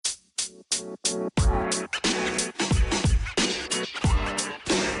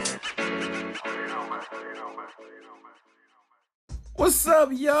What's up,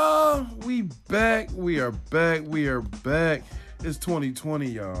 y'all? We back. We are back. We are back. It's 2020,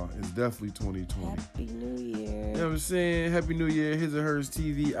 y'all. It's definitely 2020. Happy New Year. You know what I'm saying? Happy New Year. His and Hers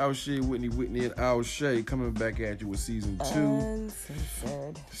TV. O'Shea, Whitney, and O'Shea coming back at you with season 2.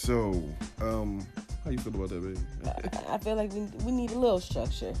 Uncensored. So, how you feel about that, baby? I feel like we need a little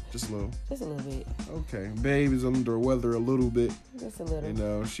structure. Just a little. Just a little bit. Okay. Babe is under weather a little bit. Just a little. You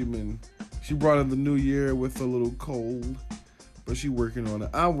know, she brought in the new year with a little cold. But she working on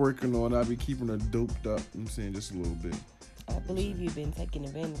it. I'm working on it. I'll be keeping her doped up. I'm saying just a little bit. I believe you've been taking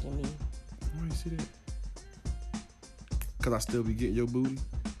advantage of me. Why you see that? Because I still be getting your booty.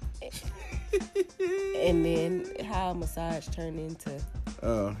 And then how a massage turned into...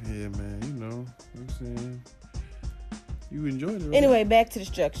 Oh, yeah, man. You know what I'm saying? You enjoyed it, right? Anyway, back to the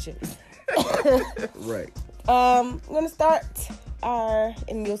structure. Right. I'm going to start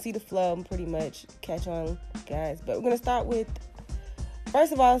and you'll see the flow and pretty much catch on, guys. But we're going to start with,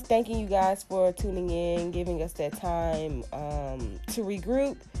 first of all, thanking you guys for tuning in, giving us that time to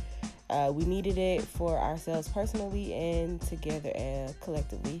regroup. We needed it for ourselves personally and together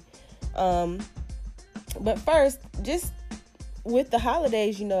collectively. But first, just with the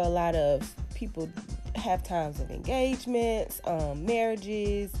holidays, you know, a lot of people have times of engagements,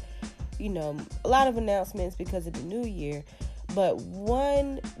 marriages, you know, a lot of announcements because of the new year. But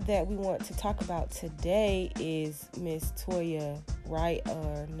one that we want to talk about today is Miss Toya Wright,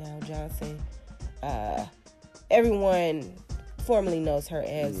 or now Johnson. Everyone formerly knows her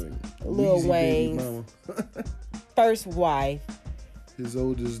as Lil Wayne's first wife. His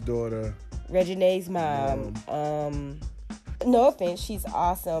oldest daughter. Reginae's mom. No offense, she's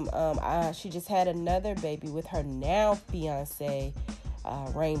awesome. She just had another baby with her now fiance,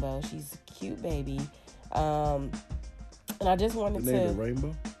 Rainbow. She's a cute baby. And I just wanted to... name it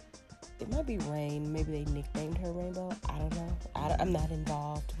Rainbow? It might be Rain. Maybe they nicknamed her Rainbow. I don't know. I'm not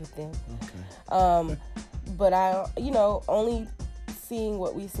involved with them. Okay. But I, you know, only seeing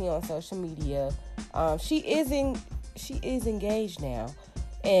what we see on social media, she is engaged now.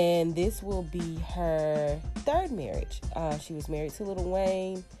 And this will be her third marriage. She was married to Lil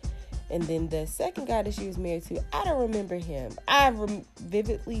Wayne. And then the second guy that she was married to, I don't remember him. I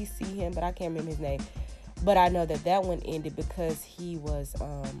vividly see him, but I can't remember his name. But I know that one ended because he was,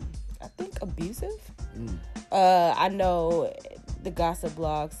 I think, abusive. I know the gossip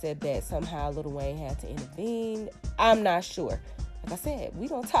blog said that somehow Lil Wayne had to intervene. I'm not sure. Like I said, we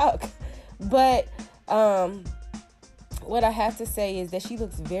don't talk. But what I have to say is that she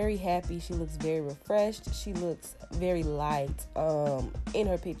looks very happy. She looks very refreshed. She looks very light in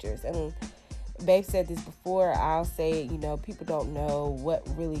her pictures. And Babe said this before. I'll say it, you know, people don't know what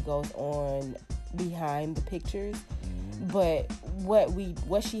really goes on behind the pictures, but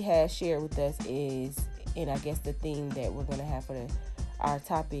what she has shared with us is, and I guess the theme that we're going to have for our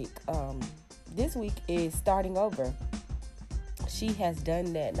topic this week is starting over. She has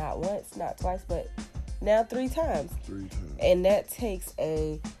done that not once, not twice, but now 3 times. 3 times. And that takes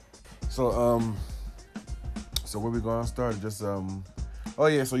a... So where we going to start? Just, so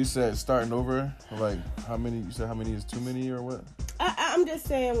you said starting over? Like, how many is too many or what? I'm just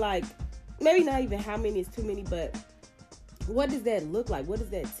saying, like, maybe not even how many is too many, but what does that look like? What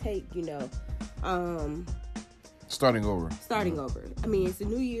does that take, you know? Starting over. Over. I mean, it's a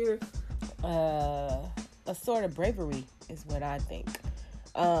new year. A sort of bravery is what I think.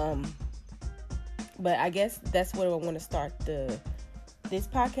 But I guess that's what I want to start this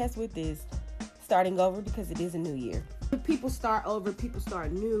podcast with, is starting over, because it is a new year. People start over, people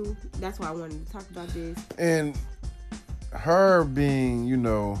start new. That's why I wanted to talk about this. And her being, you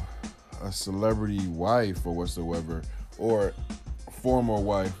know, a celebrity wife or whatsoever, or former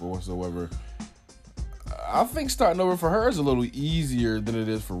wife or whatsoever, I think starting over for her is a little easier than it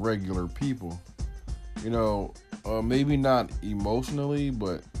is for regular people. You know, maybe not emotionally,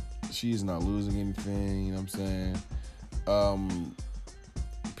 but she's not losing anything, you know what I'm saying?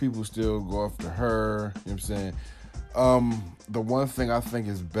 People still go after her, you know what I'm saying? The one thing I think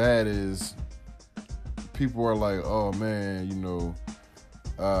is bad is people are like, oh man, you know,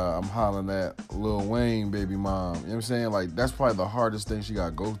 I'm hollering at Lil Wayne baby mom. You know what I'm saying? Like, that's probably the hardest thing she got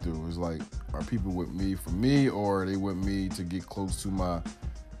to go through, is like, are people with me for me, or are they with me to get close to my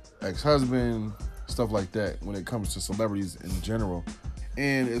ex-husband, stuff like that, when it comes to celebrities in general.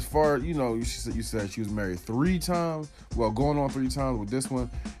 And as far, you know, you said she was married 3 times. Well, going on 3 times with this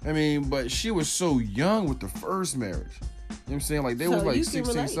one. I mean, but she was so young with the first marriage. You know what I'm saying? Like, they was like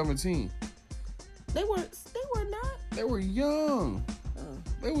 16, 17. They were not? They were young.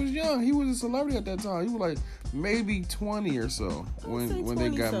 they was young. He was a celebrity at that time. He was like maybe 20 or so when they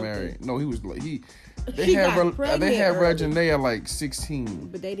got married. No, he was like They had Reginae at like 16.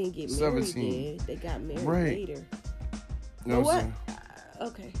 But they didn't get 17. Married then. They got married later. You know what?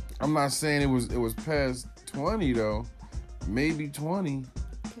 Okay. I'm not saying it was past 20 though. Maybe 20.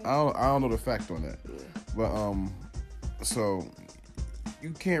 Okay. I don't know the fact on that. Yeah. But so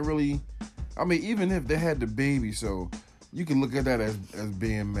you can't really, I mean, even if they had the baby, so you can look at that as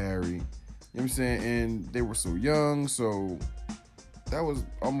being married. You know what I'm saying? And they were so young, so that was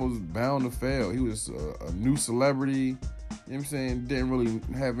almost bound to fail. He was a new celebrity. You know what I'm saying? Didn't really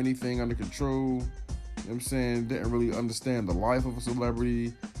have anything under control. You know what I'm saying? Didn't really understand the life of a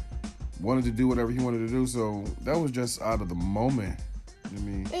celebrity. Wanted to do whatever he wanted to do. So that was just out of the moment. You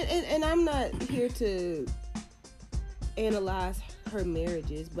know what I mean? And I'm not here to analyze her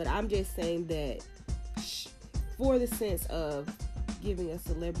marriages, but I'm just saying that for the sense of giving us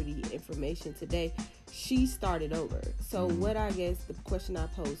celebrity information today, she started over. So what I guess the question I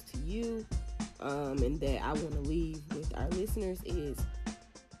pose to you, and that I want to leave with our listeners is,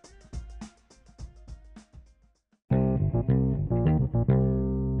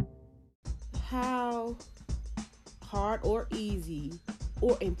 how hard or easy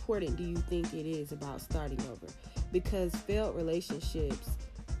or important do you think it is about starting over? Because failed relationships,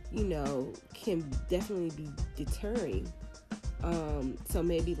 you know, can definitely be deterring. So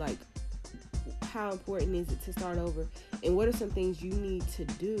maybe like, how important is it to start over? And what are some things you need to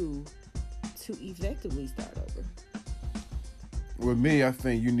do to effectively start over? With me, I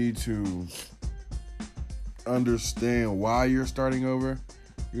think you need to understand why you're starting over.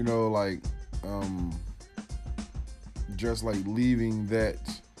 You know, like, just like leaving that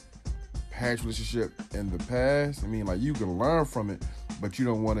past relationship in the past. I mean, like, you can learn from it, but you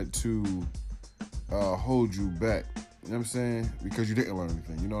don't want it to hold you back. You know what I'm saying? Because you didn't learn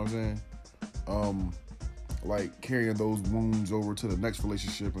anything. You know what I'm saying? Like carrying those wounds over to the next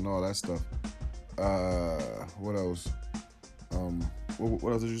relationship and all that stuff. What else?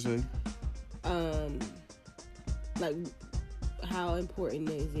 What else did you say? Like, how important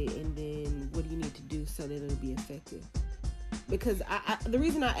is it, and then what do you need to do so that it'll be effective? Because the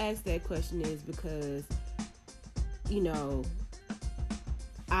reason I asked that question is because, you know,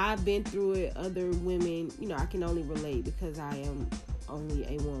 I've been through it. Other women, you know, I can only relate because I am only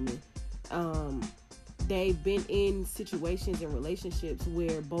a woman. They've been in situations and relationships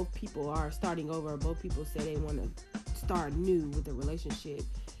where both people are starting over. Both people say they want to start new with a relationship.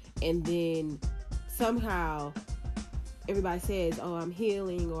 And then somehow everybody says, oh, I'm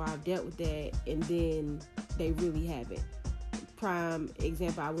healing, or I've dealt with that. And then they really haven't. Prime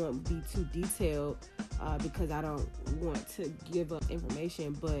example, I won't be too detailed because I don't want to give up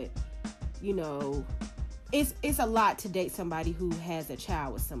information. But, you know, it's a lot to date somebody who has a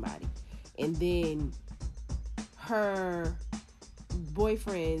child with somebody. And then her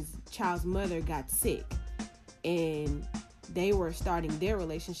boyfriend's child's mother got sick, and they were starting their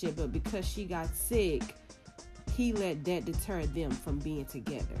relationship, but because she got sick, he let that deter them from being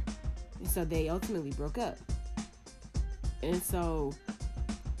together. And so they ultimately broke up. And so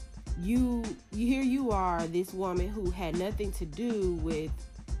you are this woman who had nothing to do with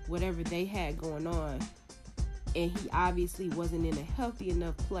whatever they had going on, and he obviously wasn't in a healthy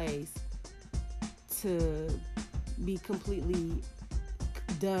enough place to be completely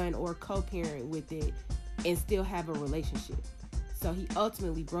done or co-parent with it and still have a relationship. So he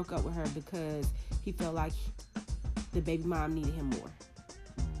ultimately broke up with her because he felt like the baby mom needed him more.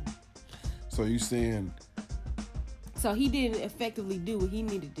 So you saying... So he didn't effectively do what he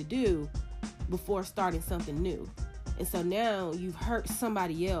needed to do before starting something new. And so now you've hurt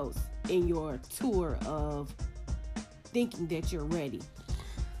somebody else in your tour of thinking that you're ready.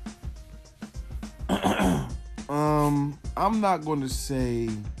 I'm not going to say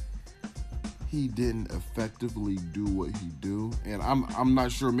he didn't effectively do what he do, and I'm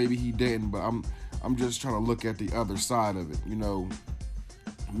not sure, maybe he didn't, but I'm just trying to look at the other side of it. You know,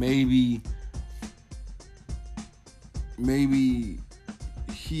 maybe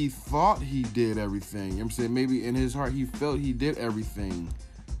he thought he did everything. You know what I'm saying? Maybe in his heart he felt he did everything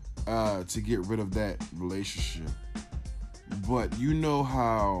to get rid of that relationship. But you know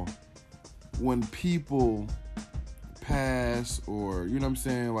how when people pass, or, you know what I'm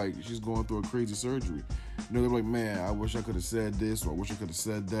saying, like she's going through a crazy surgery, you know, they're like, man, I wish I could have said this, or I wish I could have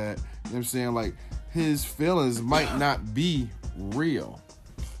said that. You know what I'm saying? Like, his feelings might not be real.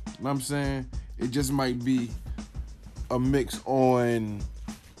 You know what I'm saying? It just might be a mix on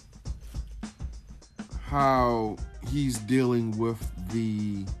how he's dealing with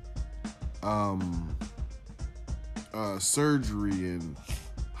the surgery and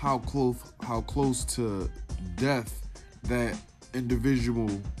how close to death that individual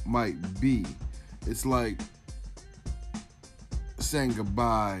might be. It's like saying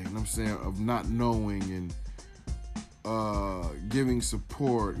goodbye, you know what I'm saying, of not knowing and giving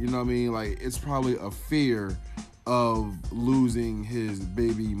support, you know what I mean? Like, it's probably a fear of losing his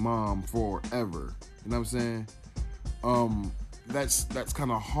baby mom forever. You know what I'm saying? That's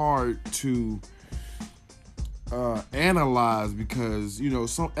kind of hard to analyze because, you know,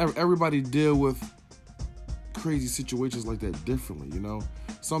 everybody deal with crazy situations like that differently, you know?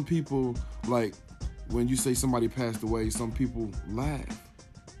 Some people, like, when you say somebody passed away, some people laugh,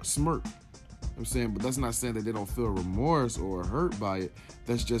 smirk. You know what I'm saying? But that's not saying that they don't feel remorse or hurt by it.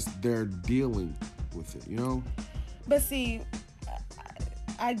 That's just they're dealing with it, you know? But see,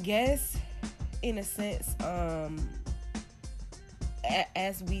 I guess in a sense,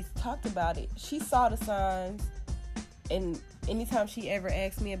 as we talked about it, she saw the signs, and anytime she ever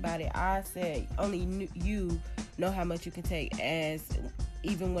asked me about it, I said, only you know how much you can take. As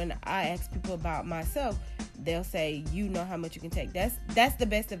even when I ask people about myself, they'll say, you know how much you can take. That's the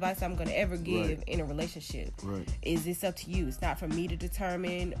best advice I'm going to ever give in a relationship. Right. Is it's up to you. It's not for me to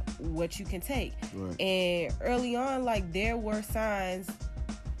determine what you can take. Right. And early on, like, there were signs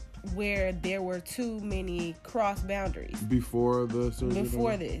where there were too many cross boundaries. Before the surgery?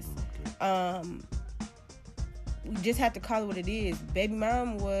 Before this. Okay. We just have to call it what it is. Baby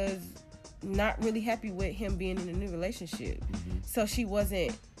mom was not really happy with him being in a new relationship. Mm-hmm. So she was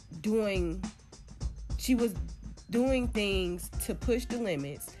doing things to push the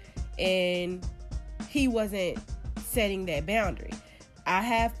limits, and he wasn't setting that boundary. I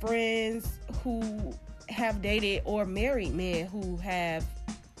have friends who have dated or married men who have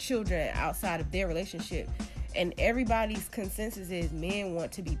children outside of their relationship, and everybody's consensus is men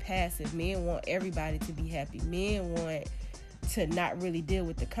want to be passive. Men want everybody to be happy. Men want to not really deal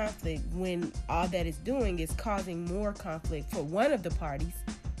with the conflict, when all that is doing is causing more conflict for one of the parties.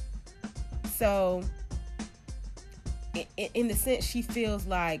 So in the sense, she feels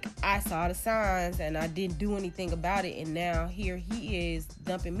like, I saw the signs and I didn't do anything about it, and now here he is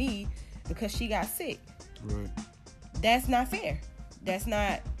dumping me because she got sick. Right. That's not fair. That's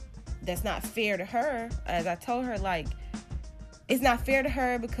not fair to her. As I told her, like, it's not fair to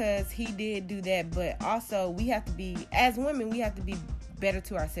her because he did do that, but also we have to be, as women, we have to be better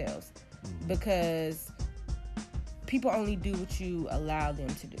to ourselves, because people only do what you allow them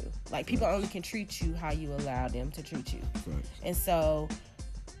to do. Like, people only can treat you how you allow them to treat you. Right. And so,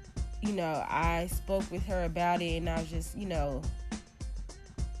 you know, I spoke with her about it, and I was just, you know,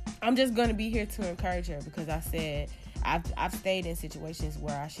 I'm just going to be here to encourage her, because I said, I've stayed in situations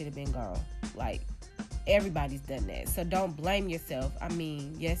where I should have been gone. Like, everybody's done that. So don't blame yourself. I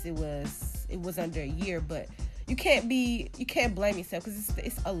mean, yes, it was under a year, but you can't blame yourself, because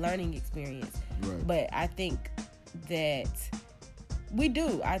it's a learning experience. Right. But I think that we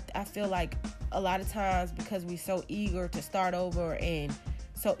do. I feel like a lot of times, because we're so eager to start over and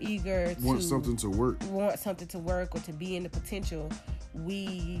so eager to want something to work or to be in the potential,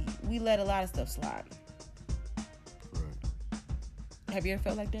 we let a lot of stuff slide. Right. Have you ever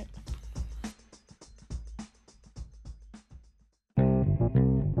felt like that?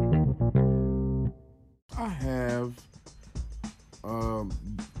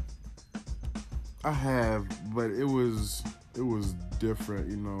 I have, but it was different,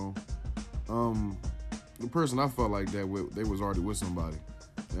 you know. The person I felt like that with, they was already with somebody.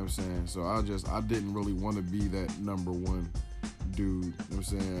 You know what I'm saying? So I didn't really want to be that number one dude. You know what I'm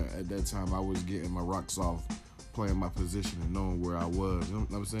saying? At that time, I was getting my rocks off, playing my position and knowing where I was. You know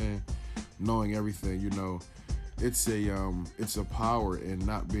what I'm saying? Knowing everything, you know. It's a power in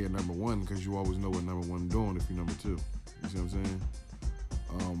not being number one, because you always know what number one doing if you're number two. You see what I'm saying?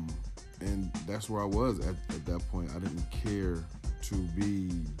 And that's where I was at that point. I didn't care to be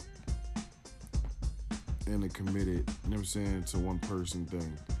in a committed, you know what I'm saying, to one person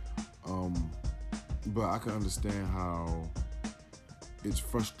thing. But I can understand how it's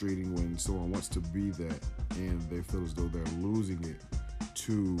frustrating when someone wants to be that and they feel as though they're losing it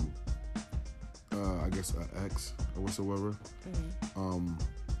to, I guess, an ex or whatsoever. Mm-hmm.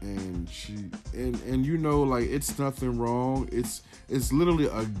 And and you know, like, it's nothing wrong. It's literally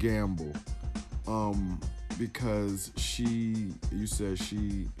a gamble. Because you said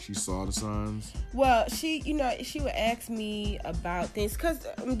she saw the signs. Well, she would ask me about things, because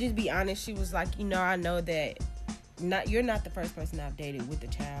I'm just be honest, she was like, I know that you're not the first person I've dated with a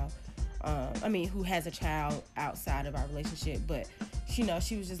child. Who has a child outside of our relationship, but she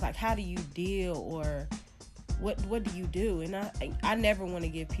was just like, how do you deal or what do you do? And I never want to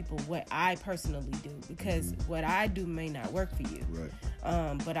give people what I personally do, because what I do may not work for you.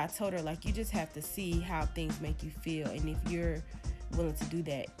 Right. But I told her, like, you just have to see how things make you feel, and if you're willing to do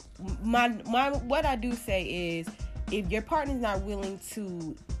that. My what I do say is, if your partner's not willing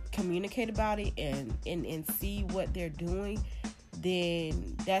to communicate about it and see what they're doing,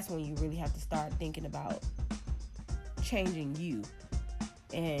 then that's when you really have to start thinking about changing you,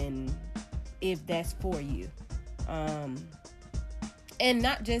 and if that's for you. And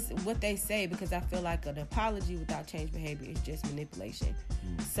not just what they say, because I feel like an apology without change behavior is just manipulation.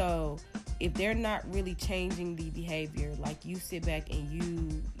 So if they're not really changing the behavior, like, you sit back and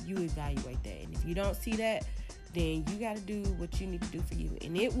you evaluate that. And if you don't see that, then you got to do what you need to do for you.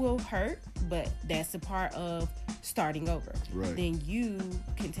 And it will hurt, but that's a part of starting over. Right. Then you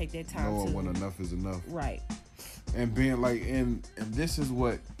can take that time knowing when enough is enough. Right. And being like, and this is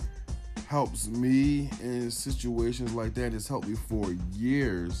what helps me in situations like that, it's helped me for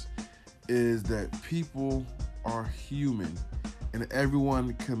years, is that people are human and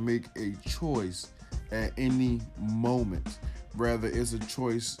everyone can make a choice at any moment. Whether it's a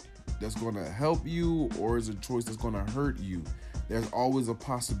choice that's going to help you or is a choice that's going to hurt you, there's always a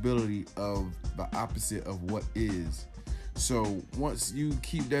possibility of the opposite of what is. So once you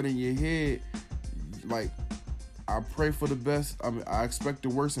keep that in your head, like, I pray for the best. I mean, I expect the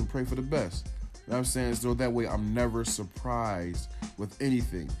worst and pray for the best. You know what I'm saying? So that way I'm never surprised with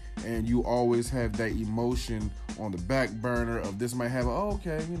anything. And you always have that emotion on the back burner of this might happen. Oh,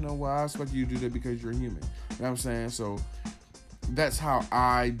 okay, well, I expect you to do that because you're human. You know what I'm saying? So that's how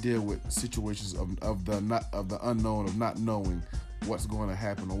I deal with situations of the unknown, of not knowing what's going to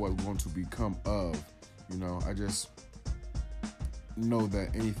happen or what's going to become of. I just know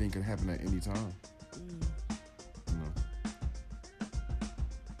that anything can happen at any time.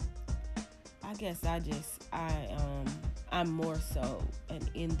 I guess I'm more so an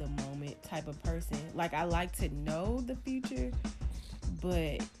in the moment type of person. Like, I like to know the future,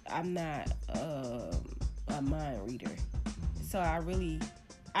 but I'm not a mind reader. So I really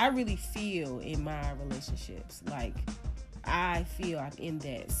feel in my relationships. Like, I feel I'm in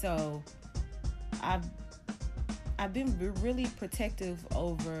that. So I've been really protective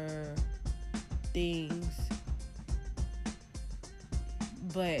over things,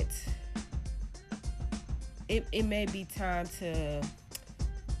 but it may be time to,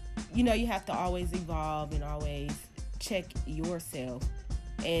 you have to always evolve and always check yourself.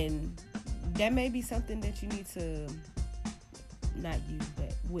 And that may be something that you need to, not you,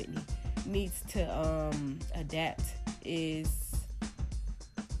 but Whitney, needs to adapt, is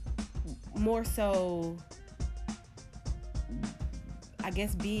more so, I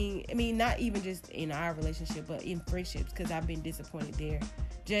guess, not even just in our relationship, but in friendships, because I've been disappointed there.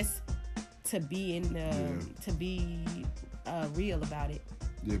 Just to be to be real about it.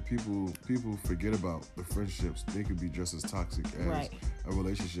 Yeah, people forget about the friendships. They could be just as toxic as a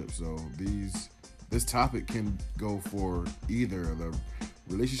relationship. So this topic can go for either the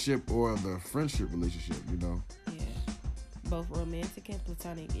relationship or the friendship relationship. Yeah, both romantic and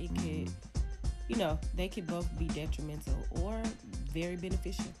platonic. It could, they could both be detrimental or very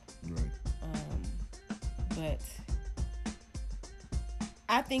beneficial. Right. But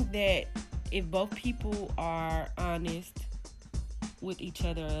I think that if both people are honest with each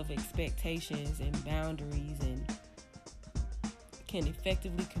other of expectations and boundaries and can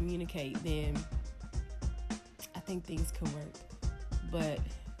effectively communicate, then I think things can work. But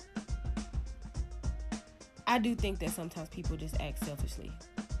I do think that sometimes people just act selfishly.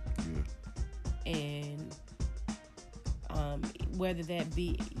 Yeah. And whether that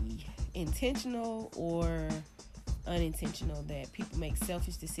be intentional or unintentional, that people make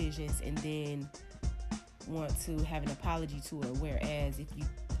selfish decisions and then want to have an apology to her, whereas if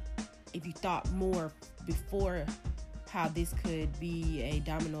you thought more before how this could be a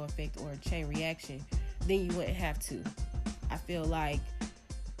domino effect or a chain reaction, then you wouldn't have to. I feel like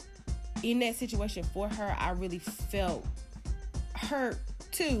in that situation for her, I really felt hurt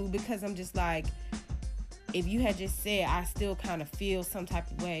too, because I'm just like, if you had just said, I still kind of feel some type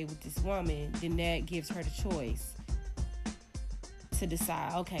of way with this woman, then that gives her the choice to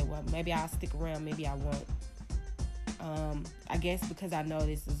decide, okay, well, maybe I'll stick around, maybe I won't. I guess because I know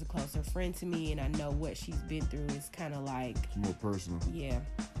this is a closer friend to me and I know what she's been through, it's kind of like, it's more personal. Yeah.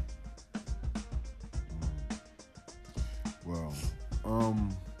 Well,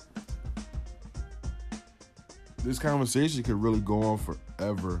 this conversation could really go on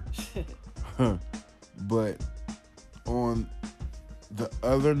forever. But on the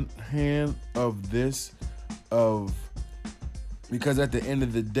other hand of this, of Because at the end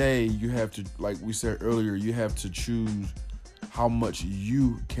of the day, you have to, like we said earlier, you have to choose how much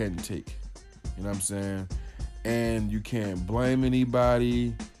you can take. You know what I'm saying? And you can't blame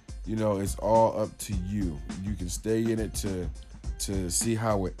anybody. You know, it's all up to you. You can stay in it to see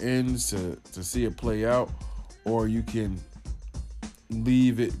how it ends, to see it play out, or you can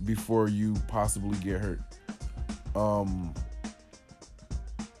leave it before you possibly get hurt.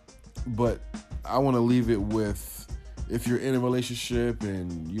 But I want to leave it with, if you're in a relationship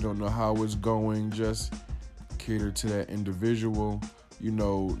and you don't know how it's going, just cater to that individual, you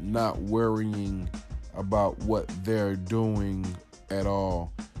know, not worrying about what they're doing at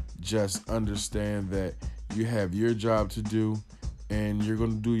all. Just understand that you have your job to do and you're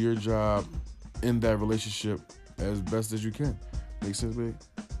going to do your job in that relationship as best as you can. Make sense, babe?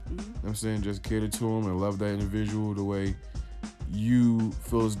 Mm-hmm. You know what I'm saying? Just cater to them and love that individual the way you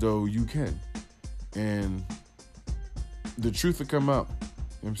feel as though you can. And the truth will come out. You know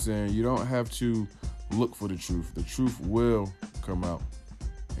what I'm saying? You don't have to look for the truth. The truth will come out.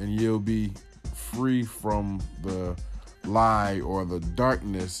 And you'll be free from the lie or the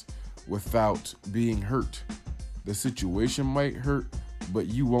darkness without being hurt. The situation might hurt, but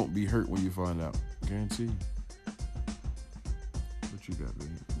you won't be hurt when you find out. Guarantee you. What you got,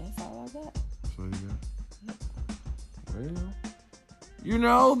 baby? That's all I got. That's all you got? Yep. Well, you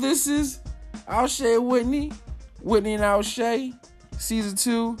know, this is Alshay Whitney. Whitney and Alshay, season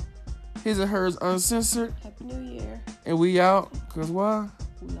 2, his and hers uncensored. Happy New Year. And we out, cause why?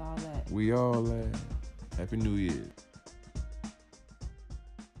 We all that. We all that. Happy New Year.